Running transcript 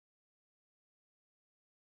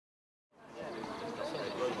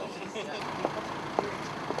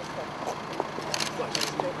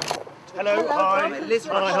Hello,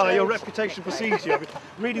 hi, your reputation precedes you. I'm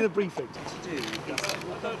reading the briefing.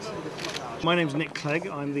 My name's Clegg,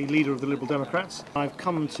 I'm the leader of the Liberal Democrats. I've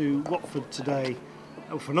come to Watford today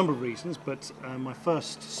for a number of reasons, but my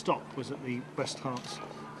first stop was at the West Herts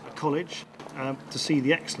College to see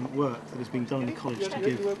the excellent work that is being done in the college to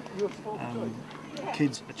give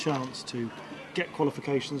kids a chance to get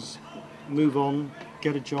qualifications, move on,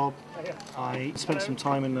 get a job. I spent some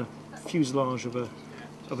time in the fuselage of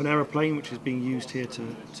an aeroplane which is being used here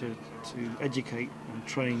to educate and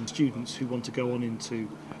train students who want to go on into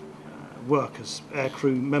work as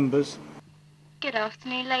aircrew members. Good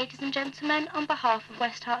afternoon, ladies and gentlemen. On behalf of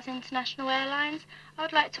West Herts International Airlines, I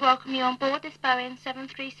would like to welcome you on board this Boeing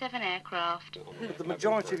 737 aircraft. The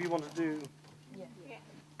majority of you want to do...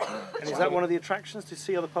 And is that one of the attractions, to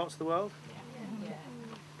see other parts of the world?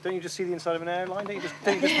 Don't you just see the inside of an airline? Don't you just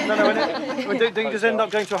end up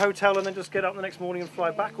going to a hotel and then just get up the next morning and fly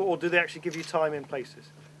back, or do they actually give you time in places?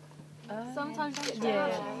 Sometimes,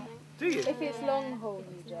 yeah. Do you? If it's long haul,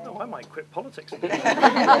 you do. Oh, I might quit politics.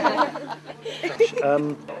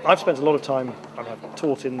 I've spent a lot of time, I've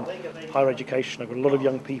taught in higher education, I've got a lot of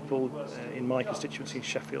young people in my constituency in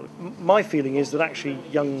Sheffield. My feeling is that actually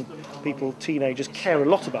young people, teenagers, care a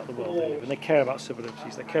lot about the world they live in. They care about civil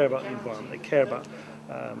liberties, they care about the environment, they care about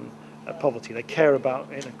poverty, they care about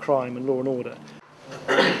crime and law and order.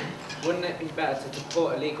 Wouldn't it be better to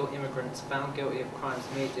deport illegal immigrants found guilty of crimes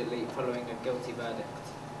immediately following a guilty verdict?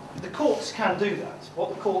 The courts can do that. What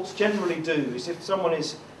the courts generally do is, if someone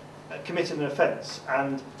is committed an offence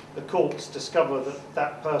and the courts discover that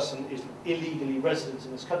that person is illegally resident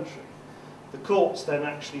in this country, the courts then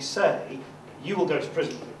actually say, you will go to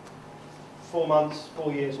prison for 4 months,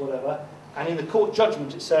 4 years, whatever, and in the court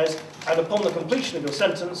judgment it says, and upon the completion of your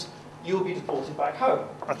sentence, you will be deported back home.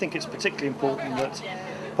 I think it's particularly important that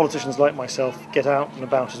politicians like myself get out and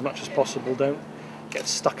about as much as possible, don't get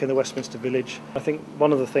stuck in the Westminster Village. I think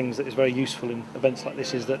one of the things that is very useful in events like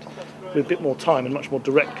this is that with a bit more time and much more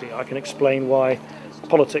directly I can explain why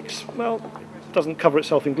politics, well, doesn't cover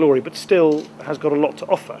itself in glory, but still has got a lot to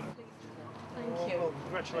offer. Thank you.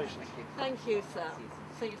 Congratulations. Thank you, sir.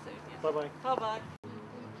 See you soon. Bye-bye. Bye-bye.